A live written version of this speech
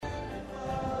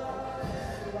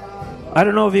I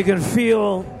don't know if you can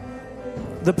feel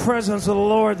the presence of the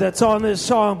Lord that's on this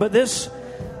song, but this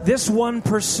one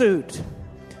pursuit,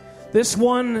 this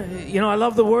one, I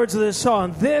love the words of this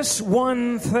song, this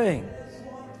one thing.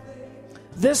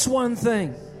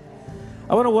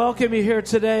 I want to welcome you here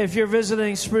today. If you're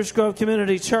visiting Spruce Grove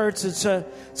Community Church, it's a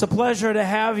pleasure to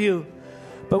have you.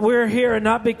 But we're here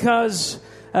not because,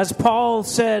 as Paul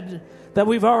said, that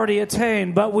we've already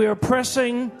attained, but we are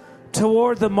pressing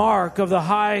toward the mark of the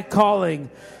high calling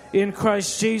in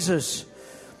Christ Jesus.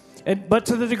 But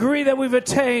to the degree that we've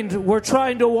attained, we're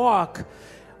trying to walk.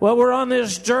 Well, we're on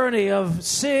this journey of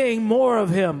seeing more of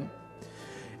Him.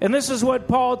 And this is what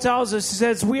Paul tells us. He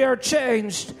says, we are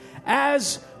changed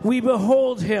as we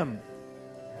behold Him.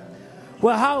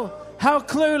 Well, how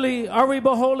clearly are we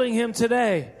beholding Him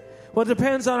today? Well, it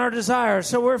depends on our desire.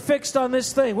 So we're fixed on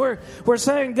this thing. We're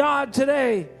saying, God,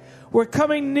 today, we're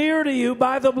coming near to you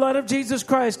by the blood of Jesus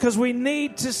Christ because we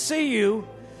need to see you.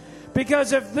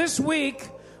 Because if this week,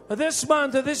 or this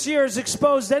month, or this year has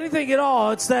exposed anything at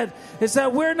all, it's that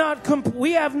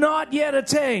we have not yet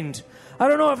attained. I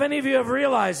don't know if any of you have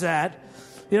realized that.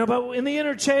 But in the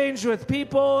interchange with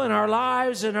people in our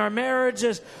lives, in our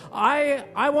marriages, I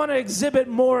want to exhibit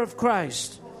more of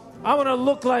Christ. I want to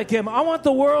look like Him. I want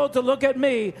the world to look at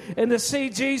me and to see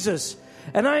Jesus.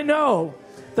 And I know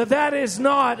that is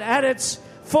not at its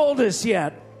fullness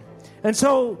yet. And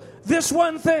so this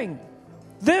one thing,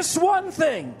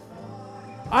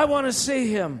 I want to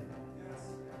see Him.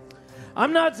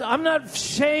 I'm not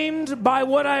shamed by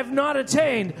what I've not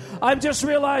attained. I'm just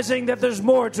realizing that there's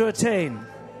more to attain.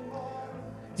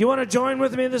 Do you want to join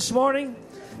with me this morning?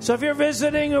 So if you're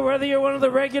visiting or whether you're one of the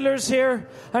regulars here,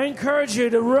 I encourage you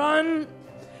to run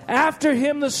after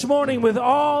Him this morning with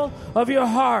all of your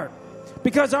heart.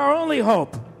 Because our only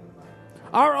hope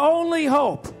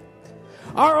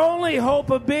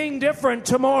of being different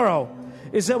tomorrow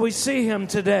is that we see Him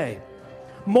today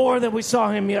more than we saw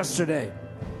Him yesterday.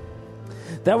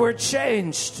 That we're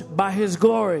changed by His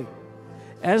glory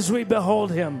as we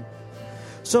behold Him.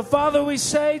 So, Father, we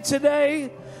say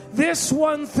today, this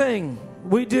one thing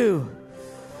we do.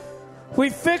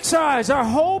 We fix our eyes. Our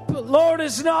hope, Lord,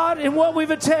 is not in what we've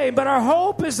attained, but our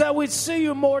hope is that we see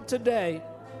you more today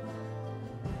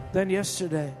than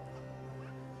yesterday.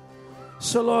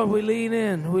 So, Lord, we lean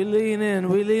in.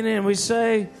 We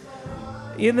say,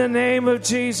 in the name of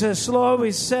Jesus, Lord,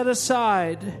 we set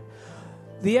aside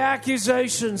the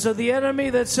accusations of the enemy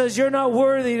that says you're not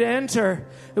worthy to enter.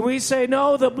 And we say,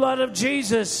 no, the blood of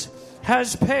Jesus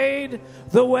has paid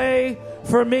the way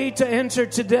for me to enter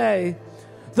today.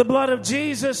 The blood of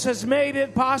Jesus has made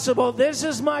it possible. This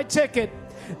is my ticket.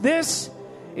 This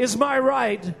is my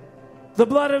right. The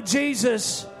blood of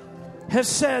Jesus has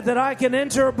said that I can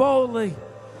enter boldly.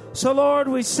 So, Lord,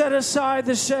 we set aside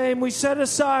the shame. We set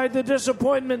aside the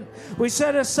disappointment. We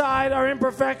set aside our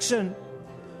imperfection.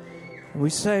 We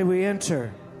say we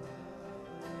enter.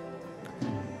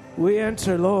 We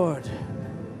enter, Lord.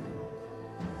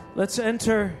 Let's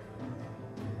enter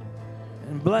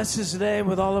and bless His name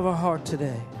with all of our heart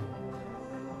today.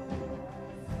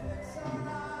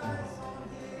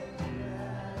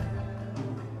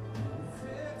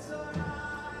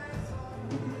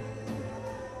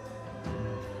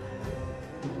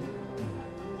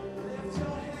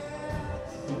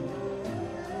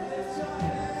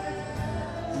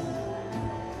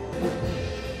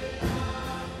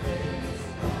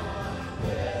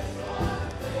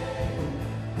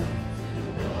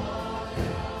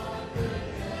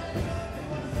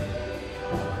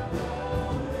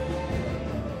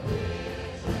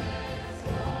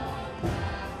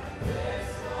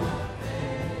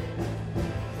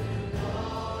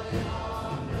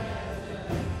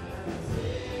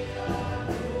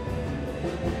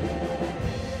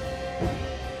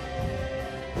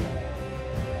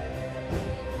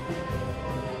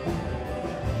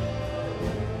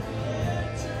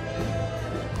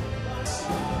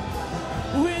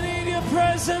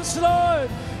 Presence, Lord.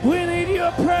 We need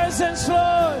your presence,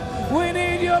 Lord. We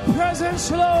need your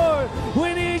presence, Lord.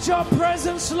 We need your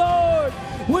presence, Lord.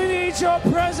 We need your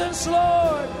presence,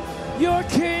 Lord. Your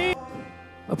King.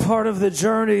 A part of the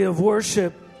journey of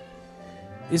worship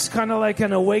is kind of like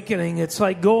an awakening. It's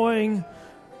like going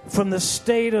from the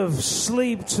state of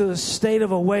sleep to the state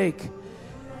of awake.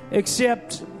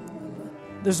 Except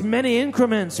there's many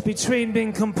increments between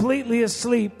being completely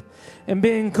asleep and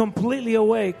being completely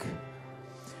awake.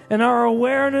 And our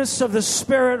awareness of the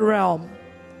spirit realm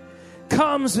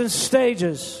comes in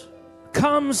stages,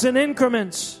 comes in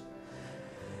increments.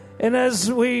 And as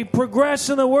we progress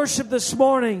in the worship this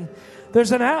morning,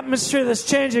 there's an atmosphere that's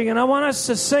changing. And I want us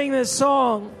to sing this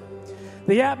song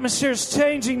The atmosphere is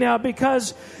changing now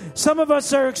because some of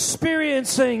us are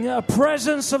experiencing a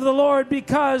presence of the Lord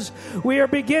because we are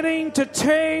beginning to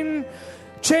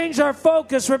change our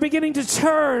focus. We're beginning to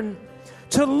turn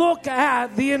to look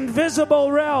at the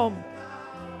invisible realm.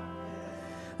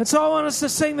 And so I want us to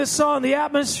sing this song. The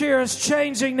atmosphere is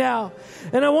changing now.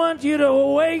 And I want you to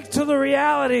awake to the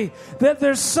reality that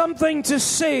there's something to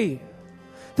see.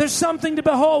 There's something to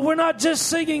behold. We're not just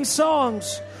singing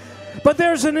songs, but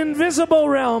there's an invisible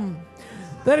realm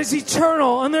that is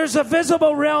eternal, and there's a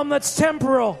visible realm that's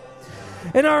temporal.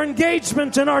 And our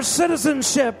engagement and our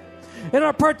citizenship and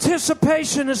our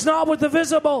participation is not with the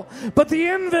visible, but the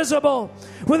invisible,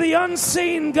 with the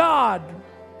unseen God.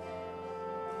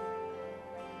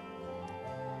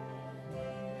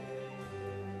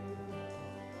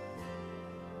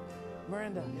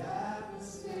 Miranda.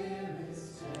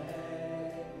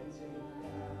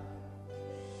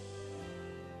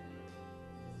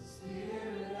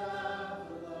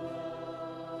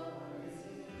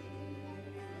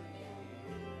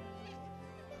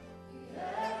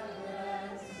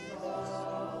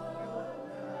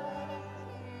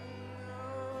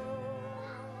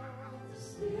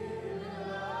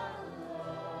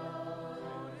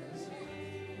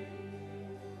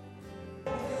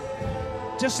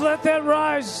 Just let that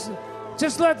rise.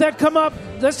 Just let that come up.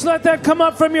 Just let that come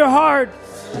up from your heart.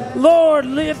 Lord,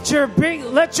 let your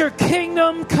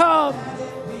kingdom come.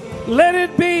 Let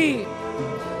it be.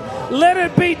 Let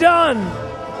it be done.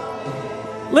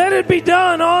 Let it be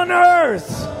done on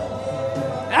earth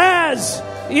as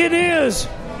it is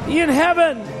in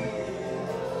heaven.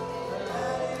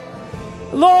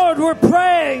 Lord, we're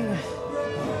praying.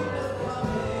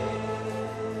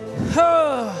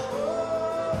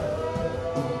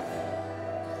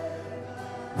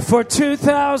 For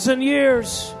 2,000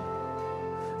 years,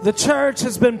 the church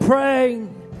has been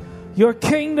praying, your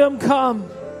kingdom come.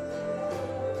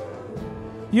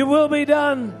 Your will be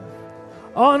done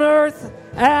on earth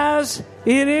as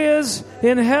it is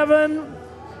in heaven.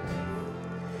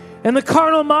 And the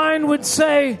carnal mind would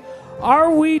say, are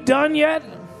we done yet?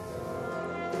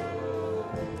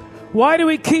 Why do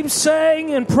we keep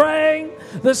saying and praying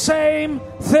the same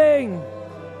thing?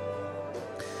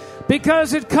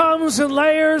 Because it comes in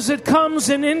layers, it comes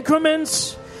in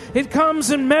increments, it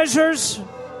comes in measures.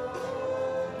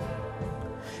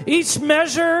 Each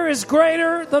measure is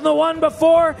greater than the one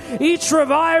before. Each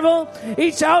revival,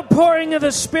 each outpouring of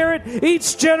the Spirit,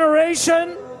 each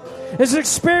generation is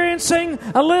experiencing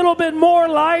a little bit more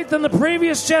light than the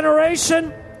previous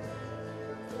generation.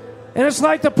 And it's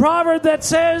like the proverb that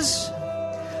says,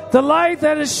 the light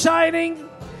that is shining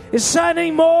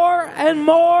more and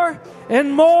more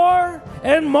and more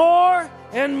and more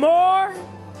and more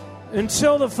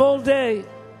until the full day.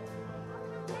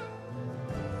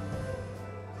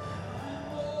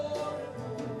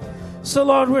 So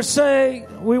Lord, we're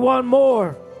saying we want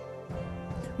more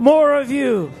of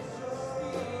you.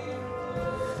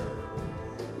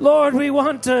 Lord, we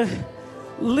want to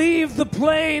leave the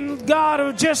plain, God,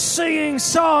 of just singing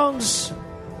songs.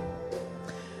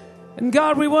 And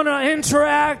God, we want to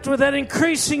interact with that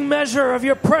increasing measure of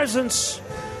your presence,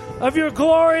 of your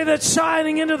glory that's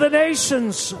shining into the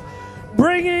nations,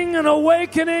 bringing an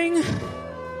awakening,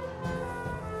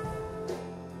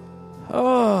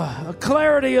 a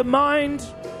clarity of mind,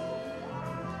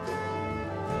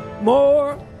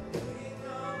 more.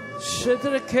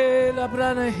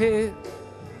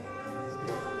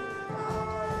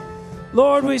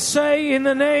 Lord, we say in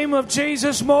the name of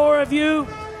Jesus, more of you.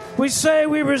 We say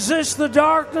we resist the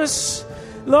darkness.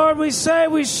 Lord, we say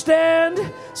we stand,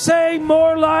 say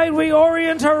more light. We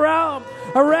orient around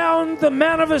the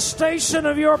manifestation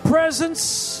of your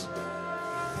presence.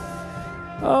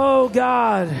 Oh,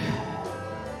 God.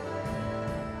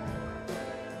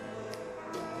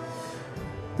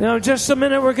 Now, in just a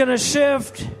minute, we're going to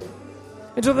shift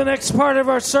into the next part of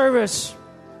our service.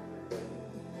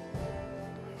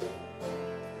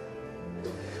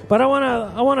 But I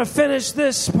want to finish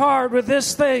this part with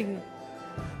this thing.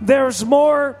 There's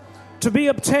more to be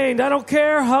obtained. I don't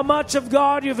care how much of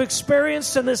God you've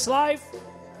experienced in this life.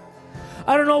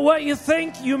 I don't know what you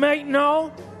think you may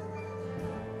know.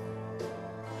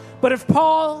 But if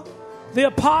Paul, the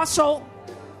apostle,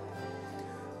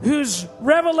 whose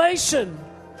revelation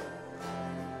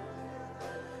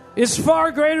is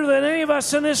far greater than any of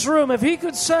us in this room, if he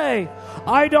could say,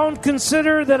 I don't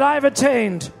consider that I've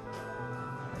attained,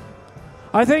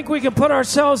 I think we can put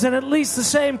ourselves in at least the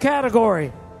same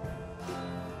category.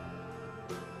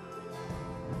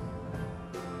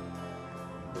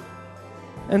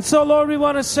 And so, Lord, we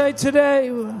want to say today,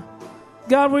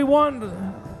 God, we want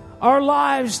our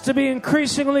lives to be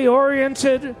increasingly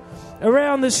oriented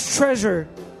around this treasure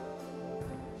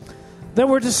that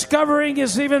we're discovering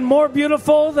is even more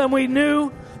beautiful than we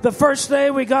knew the first day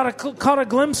we caught a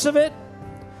glimpse of it,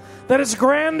 that it's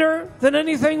grander than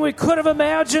anything we could have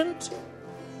imagined.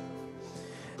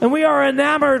 And we are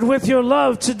enamored with your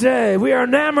love today. We are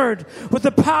enamored with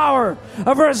the power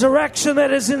of resurrection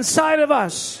that is inside of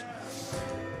us,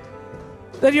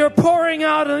 that you're pouring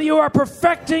out and you are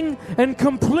perfecting and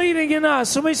completing in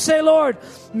us. And we say, Lord,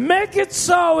 make it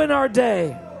so in our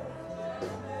day.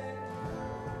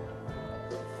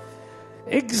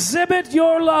 Exhibit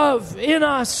your love in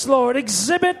us, Lord.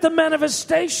 Exhibit the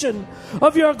manifestation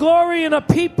of your glory in a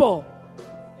people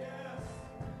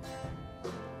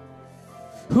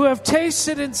who have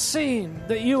tasted and seen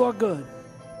that you are good.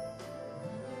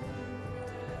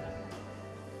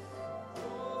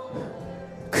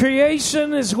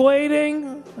 Creation is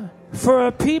waiting for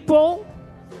a people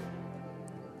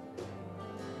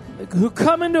who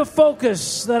come into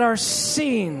focus that are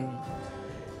seen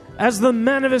as the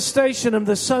manifestation of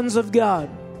the sons of God.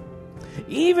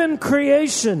 Even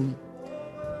creation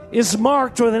is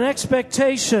marked with an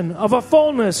expectation of a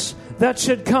fullness that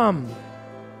should come.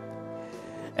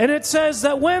 And it says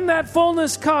that when that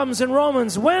fullness comes in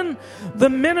Romans, when the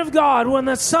men of God, when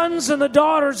the sons and the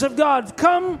daughters of God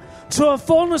come to a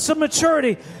fullness of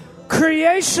maturity,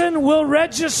 creation will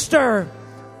register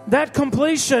that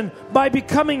completion by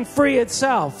becoming free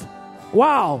itself.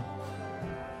 Wow.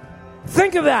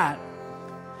 Think of that.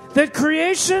 That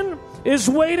creation is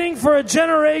waiting for a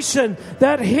generation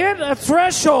that hit a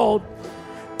threshold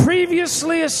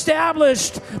previously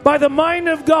established by the mind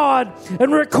of God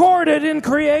and recorded in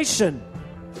creation.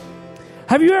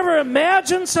 Have you ever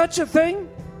imagined such a thing?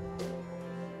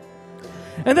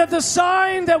 And that the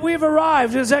sign that we've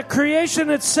arrived is that creation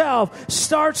itself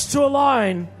starts to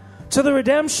align to the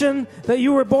redemption that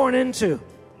you were born into.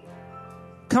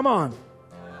 Come on.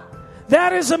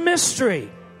 That is a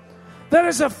mystery. That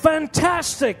is a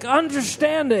fantastic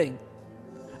understanding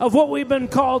of what we've been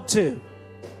called to.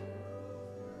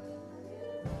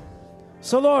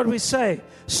 So, Lord, we say,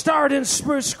 start in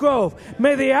Spruce Grove.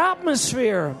 May the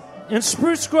atmosphere in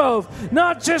Spruce Grove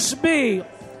not just be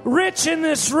rich in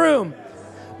this room,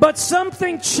 but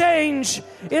something change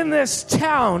in this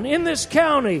town, in this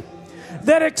county,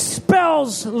 that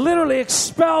literally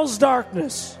expels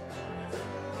darkness.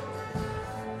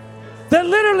 That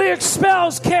literally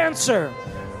expels cancer.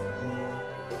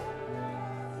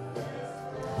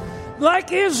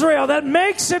 Like Israel, that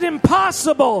makes it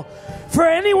impossible for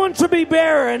anyone to be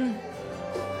barren,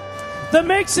 that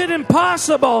makes it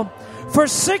impossible for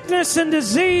sickness and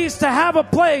disease to have a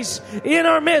place in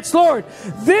our midst. Lord,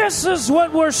 this is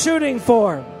what we're shooting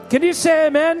for. Can you say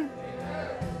amen?